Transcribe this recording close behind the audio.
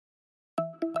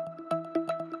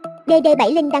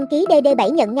DD7 link đăng ký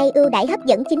DD7 nhận ngay ưu đãi hấp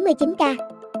dẫn 99k.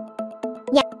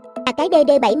 Nhà cái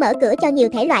DD7 mở cửa cho nhiều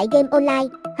thể loại game online,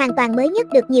 hoàn toàn mới nhất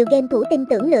được nhiều game thủ tin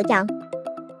tưởng lựa chọn.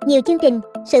 Nhiều chương trình,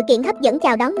 sự kiện hấp dẫn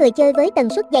chào đón người chơi với tần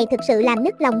suất dày thực sự làm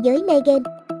nức lòng giới mê game.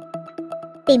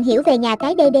 Tìm hiểu về nhà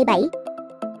cái DD7.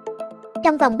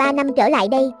 Trong vòng 3 năm trở lại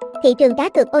đây, thị trường cá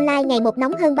cược online ngày một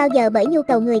nóng hơn bao giờ bởi nhu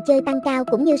cầu người chơi tăng cao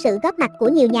cũng như sự góp mặt của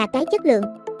nhiều nhà cái chất lượng.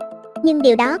 Nhưng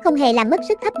điều đó không hề làm mất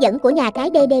sức hấp dẫn của nhà cái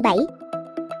DD7.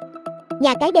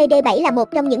 Nhà cái DD7 là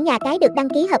một trong những nhà cái được đăng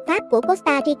ký hợp pháp của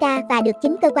Costa Rica và được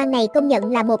chính cơ quan này công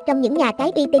nhận là một trong những nhà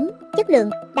cái uy tín, chất lượng,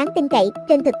 đáng tin cậy.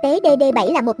 Trên thực tế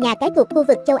DD7 là một nhà cái thuộc khu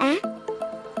vực châu Á.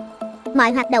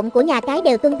 Mọi hoạt động của nhà cái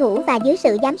đều tuân thủ và dưới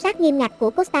sự giám sát nghiêm ngặt của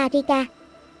Costa Rica.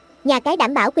 Nhà cái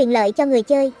đảm bảo quyền lợi cho người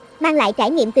chơi, mang lại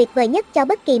trải nghiệm tuyệt vời nhất cho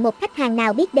bất kỳ một khách hàng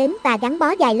nào biết đến và gắn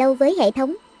bó dài lâu với hệ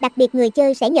thống. Đặc biệt người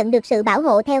chơi sẽ nhận được sự bảo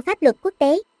hộ theo pháp luật quốc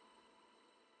tế.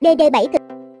 DD7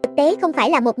 thực tế không phải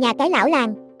là một nhà cái lão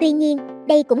làng, tuy nhiên,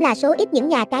 đây cũng là số ít những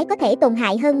nhà cái có thể tồn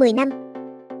tại hơn 10 năm.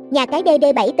 Nhà cái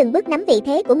DD7 từng bước nắm vị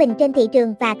thế của mình trên thị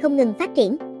trường và không ngừng phát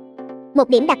triển. Một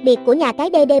điểm đặc biệt của nhà cái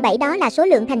DD7 đó là số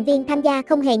lượng thành viên tham gia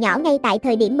không hề nhỏ ngay tại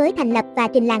thời điểm mới thành lập và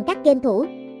trình làng các game thủ.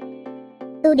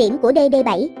 Ưu điểm của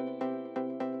DD7.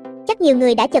 Chắc nhiều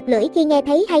người đã chật lưỡi khi nghe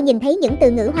thấy hay nhìn thấy những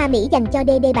từ ngữ hoa mỹ dành cho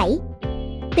DD7.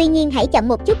 Tuy nhiên hãy chậm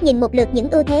một chút nhìn một lượt những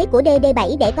ưu thế của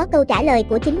DD7 để có câu trả lời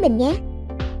của chính mình nhé.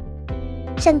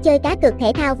 Sân chơi cá cược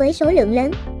thể thao với số lượng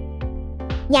lớn.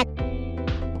 Nhà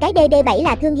cái DD7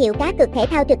 là thương hiệu cá cược thể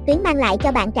thao trực tuyến mang lại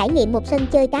cho bạn trải nghiệm một sân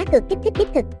chơi cá cược kích thích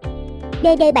đích thực.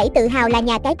 DD7 tự hào là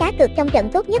nhà cái cá cược trong trận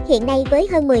tốt nhất hiện nay với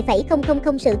hơn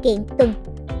 10,000 sự kiện tuần.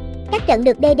 Các trận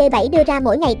được DD7 đưa ra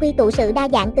mỗi ngày quy tụ sự đa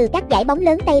dạng từ các giải bóng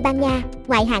lớn Tây Ban Nha,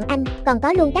 ngoại hạng Anh, còn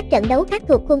có luôn các trận đấu khác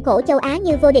thuộc khuôn khổ châu Á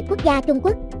như vô địch quốc gia Trung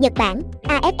Quốc, Nhật Bản,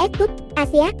 AFF Cup,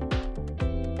 ASEAN.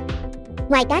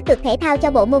 Ngoài cá cược thể thao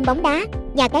cho bộ môn bóng đá,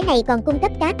 nhà cái này còn cung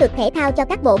cấp cá cược thể thao cho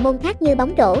các bộ môn khác như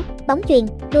bóng rổ, bóng chuyền,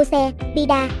 đua xe,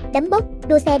 bida, đấm bốc,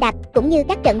 đua xe đạp, cũng như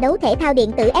các trận đấu thể thao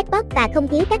điện tử Xbox và không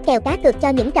thiếu các kèo cá cược cho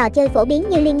những trò chơi phổ biến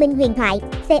như Liên minh huyền thoại,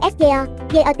 CSGO,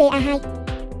 GTA 2.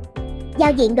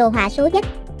 Giao diện đồ họa số Z.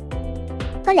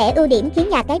 Có lẽ ưu điểm khiến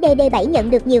nhà cái DD7 nhận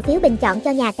được nhiều phiếu bình chọn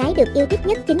cho nhà cái được yêu thích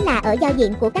nhất chính là ở giao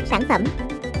diện của các sản phẩm.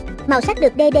 Màu sắc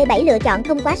được DD7 lựa chọn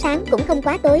không quá sáng cũng không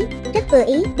quá tối, rất vừa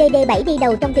ý. DD7 đi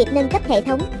đầu trong việc nâng cấp hệ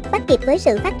thống, bắt kịp với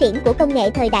sự phát triển của công nghệ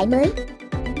thời đại mới.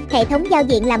 Hệ thống giao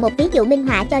diện là một ví dụ minh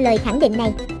họa cho lời khẳng định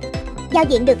này. Giao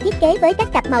diện được thiết kế với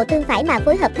các cặp màu tương phản mà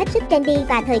phối hợp hết sức trendy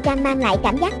và thời trang mang lại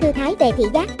cảm giác thư thái về thị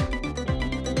giác.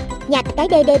 Nhà cái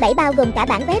DD7 bao gồm cả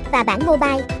bản web và bản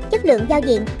mobile, chất lượng giao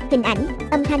diện, hình ảnh,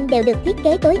 âm thanh đều được thiết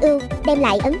kế tối ưu, đem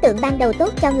lại ấn tượng ban đầu tốt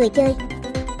cho người chơi.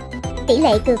 Tỷ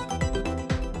lệ cược.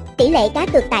 Tỷ lệ cá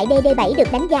cược tại DD7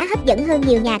 được đánh giá hấp dẫn hơn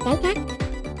nhiều nhà cái khác.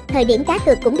 Thời điểm cá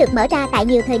cược cũng được mở ra tại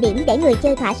nhiều thời điểm để người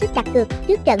chơi thỏa sức đặt cược,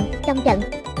 trước trận, trong trận.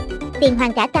 Tiền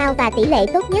hoàn trả cao và tỷ lệ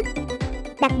tốt nhất.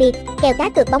 Đặc biệt, kèo cá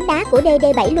cược bóng đá của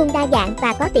DD7 luôn đa dạng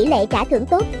và có tỷ lệ trả thưởng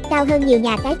tốt, cao hơn nhiều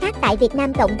nhà cái khác tại Việt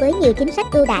Nam cộng với nhiều chính sách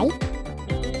ưu đãi.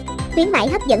 Khuyến mãi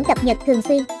hấp dẫn cập nhật thường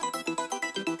xuyên.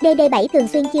 DD7 thường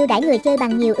xuyên chiêu đãi người chơi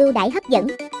bằng nhiều ưu đãi hấp dẫn.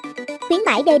 Khuyến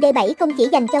mãi DD7 không chỉ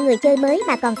dành cho người chơi mới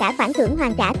mà còn cả khoản thưởng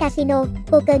hoàn trả casino,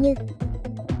 poker như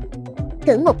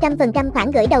thưởng 100%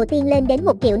 khoản gửi đầu tiên lên đến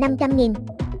 1.500.000.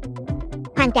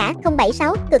 Hoàn trả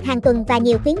 076, cực hàng tuần và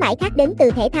nhiều khuyến mãi khác đến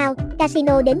từ thể thao,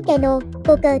 casino đến keno,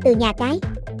 poker từ nhà cái.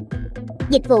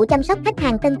 Dịch vụ chăm sóc khách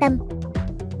hàng Tân Tâm.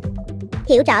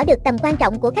 Hiểu rõ được tầm quan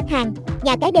trọng của khách hàng,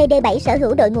 nhà cái DD7 sở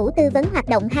hữu đội ngũ tư vấn hoạt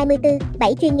động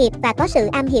 24/7 chuyên nghiệp và có sự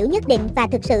am hiểu nhất định và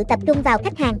thực sự tập trung vào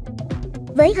khách hàng.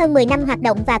 Với hơn 10 năm hoạt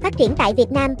động và phát triển tại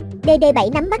Việt Nam,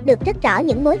 DD7 nắm bắt được rất rõ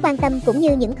những mối quan tâm cũng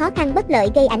như những khó khăn bất lợi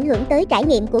gây ảnh hưởng tới trải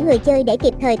nghiệm của người chơi để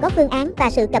kịp thời có phương án và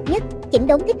sự cập nhật, chỉnh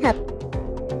đốn thích hợp.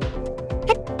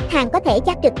 Khách hàng có thể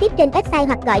chat trực tiếp trên website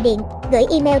hoặc gọi điện, gửi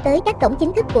email tới các cổng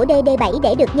chính thức của DD7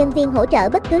 để được nhân viên hỗ trợ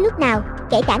bất cứ lúc nào,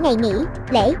 kể cả ngày nghỉ,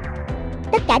 lễ.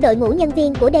 Tất cả đội ngũ nhân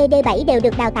viên của DD7 đều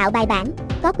được đào tạo bài bản,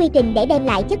 có quy trình để đem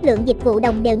lại chất lượng dịch vụ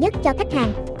đồng đều nhất cho khách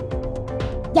hàng.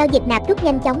 Giao dịch nạp rút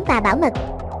nhanh chóng và bảo mật.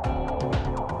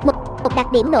 Một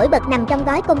đặc điểm nổi bật nằm trong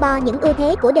gói combo những ưu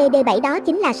thế của DD7 đó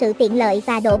chính là sự tiện lợi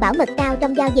và độ bảo mật cao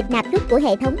trong giao dịch nạp rút của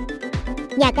hệ thống.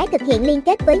 Nhà cái thực hiện liên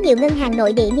kết với nhiều ngân hàng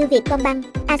nội địa như Vietcombank,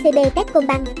 ACB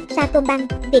Techcombank,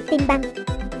 Sacombank, Vietinbank.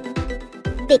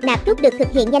 Việc nạp rút được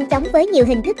thực hiện nhanh chóng với nhiều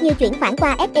hình thức như chuyển khoản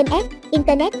qua SMS,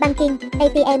 Internet Banking,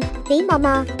 ATM, ví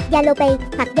Momo, Zalo Pay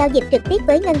hoặc giao dịch trực tiếp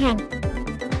với ngân hàng.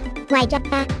 Ngoài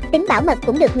ra, tính bảo mật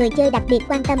cũng được người chơi đặc biệt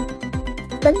quan tâm.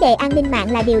 Vấn đề an ninh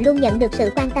mạng là điều luôn nhận được sự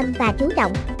quan tâm và chú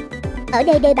trọng. Ở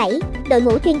DD7, đội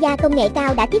ngũ chuyên gia công nghệ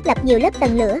cao đã thiết lập nhiều lớp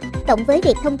tầng lửa, cộng với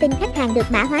việc thông tin khách hàng được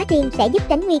mã hóa riêng sẽ giúp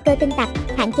tránh nguy cơ tin tặc,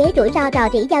 hạn chế rủi ro rò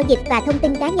rỉ giao dịch và thông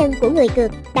tin cá nhân của người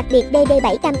cược. Đặc biệt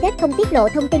DD7 cam kết không tiết lộ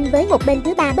thông tin với một bên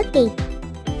thứ ba bất kỳ.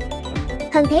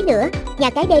 Hơn thế nữa, nhà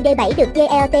cái DD7 được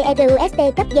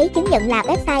GLTRUST cấp giấy chứng nhận là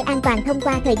website an toàn thông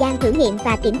qua thời gian thử nghiệm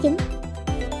và kiểm chứng.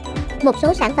 Một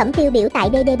số sản phẩm tiêu biểu tại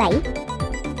DD7.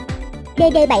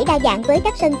 DD7 đa dạng với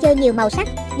các sân chơi nhiều màu sắc,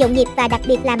 nhộn nhịp và đặc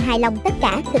biệt làm hài lòng tất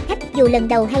cả thực khách dù lần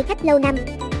đầu hay khách lâu năm.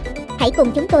 Hãy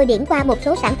cùng chúng tôi điểm qua một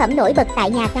số sản phẩm nổi bật tại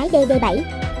nhà cái DD7.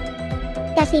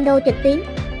 Casino trực tuyến.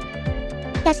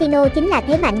 Casino chính là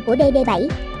thế mạnh của DD7.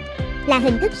 Là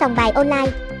hình thức sòng bài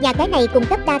online, nhà cái này cung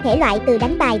cấp đa thể loại từ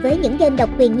đánh bài với những game độc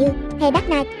quyền như The Dark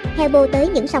Knight, Hellbo tới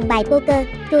những sòng bài poker,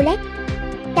 roulette.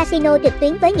 Casino trực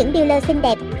tuyến với những dealer xinh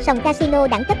đẹp, sòng casino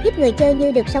đẳng cấp giúp người chơi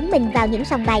như được sống mình vào những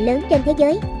sòng bài lớn trên thế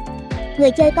giới.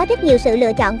 Người chơi có rất nhiều sự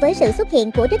lựa chọn với sự xuất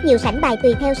hiện của rất nhiều sảnh bài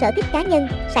tùy theo sở thích cá nhân,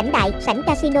 sảnh đại, sảnh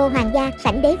casino hoàng gia,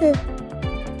 sảnh đế vương.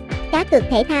 Cá cược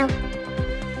thể thao.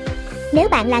 Nếu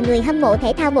bạn là người hâm mộ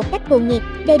thể thao một cách cuồng nhiệt,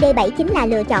 DD7 chính là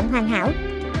lựa chọn hoàn hảo.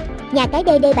 Nhà cái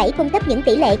DD7 cung cấp những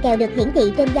tỷ lệ kèo được hiển thị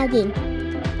trên giao diện.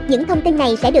 Những thông tin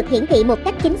này sẽ được hiển thị một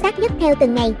cách chính xác nhất theo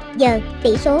từng ngày, giờ,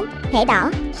 tỷ số, thẻ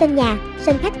đỏ, sân nhà,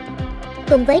 sân khách.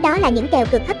 Cùng với đó là những kèo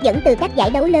cực hấp dẫn từ các giải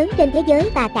đấu lớn trên thế giới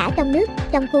và cả trong nước,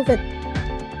 trong khu vực.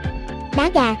 Đá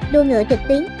gà, đua ngựa trực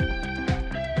tuyến.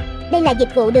 Đây là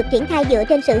dịch vụ được triển khai dựa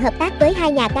trên sự hợp tác với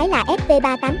hai nhà cái là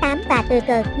FV388 và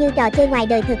Cờ như trò chơi ngoài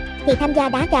đời thực, thì tham gia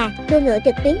đá gà, đua ngựa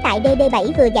trực tuyến tại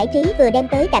DD7 vừa giải trí vừa đem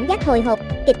tới cảm giác hồi hộp,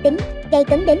 kịch tính, gây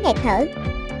cấn đến nghẹt thở.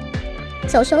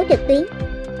 Xổ số trực tuyến.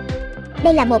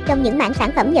 Đây là một trong những mảng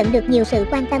sản phẩm nhận được nhiều sự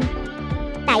quan tâm.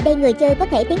 Tại đây người chơi có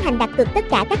thể tiến hành đặt cược tất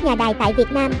cả các nhà đài tại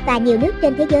Việt Nam và nhiều nước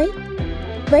trên thế giới.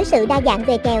 Với sự đa dạng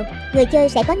về kèo, người chơi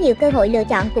sẽ có nhiều cơ hội lựa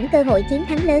chọn cũng cơ hội chiến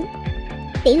thắng lớn.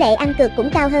 Tỷ lệ ăn cược cũng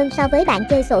cao hơn so với bạn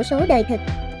chơi xổ số đời thực.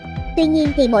 Tuy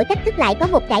nhiên thì mỗi cách thức lại có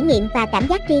một trải nghiệm và cảm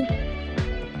giác riêng.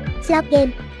 Slot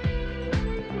game.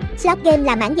 Slot game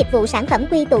là mảng dịch vụ sản phẩm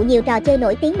quy tụ nhiều trò chơi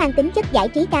nổi tiếng mang tính chất giải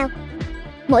trí cao.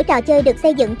 Mỗi trò chơi được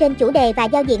xây dựng trên chủ đề và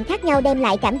giao diện khác nhau đem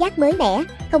lại cảm giác mới mẻ,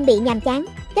 không bị nhàm chán,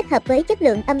 kết hợp với chất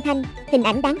lượng âm thanh, hình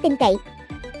ảnh đáng tin cậy.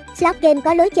 Slot game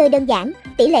có lối chơi đơn giản,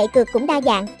 tỷ lệ cược cũng đa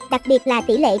dạng, đặc biệt là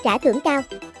tỷ lệ trả thưởng cao.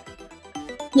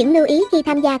 Những lưu ý khi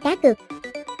tham gia cá cược.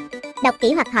 Đọc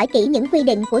kỹ hoặc hỏi kỹ những quy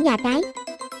định của nhà cái.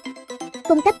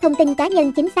 Cung cấp thông tin cá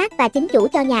nhân chính xác và chính chủ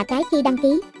cho nhà cái khi đăng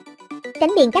ký.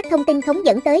 Tránh điền các thông tin khống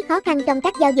dẫn tới khó khăn trong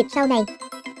các giao dịch sau này.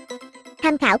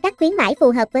 Tham khảo các khuyến mãi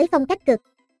phù hợp với phong cách cược.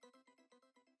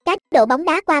 Cá độ bóng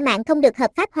đá qua mạng không được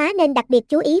hợp pháp hóa nên đặc biệt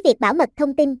chú ý việc bảo mật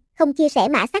thông tin, không chia sẻ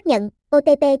mã xác nhận,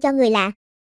 OTP cho người lạ.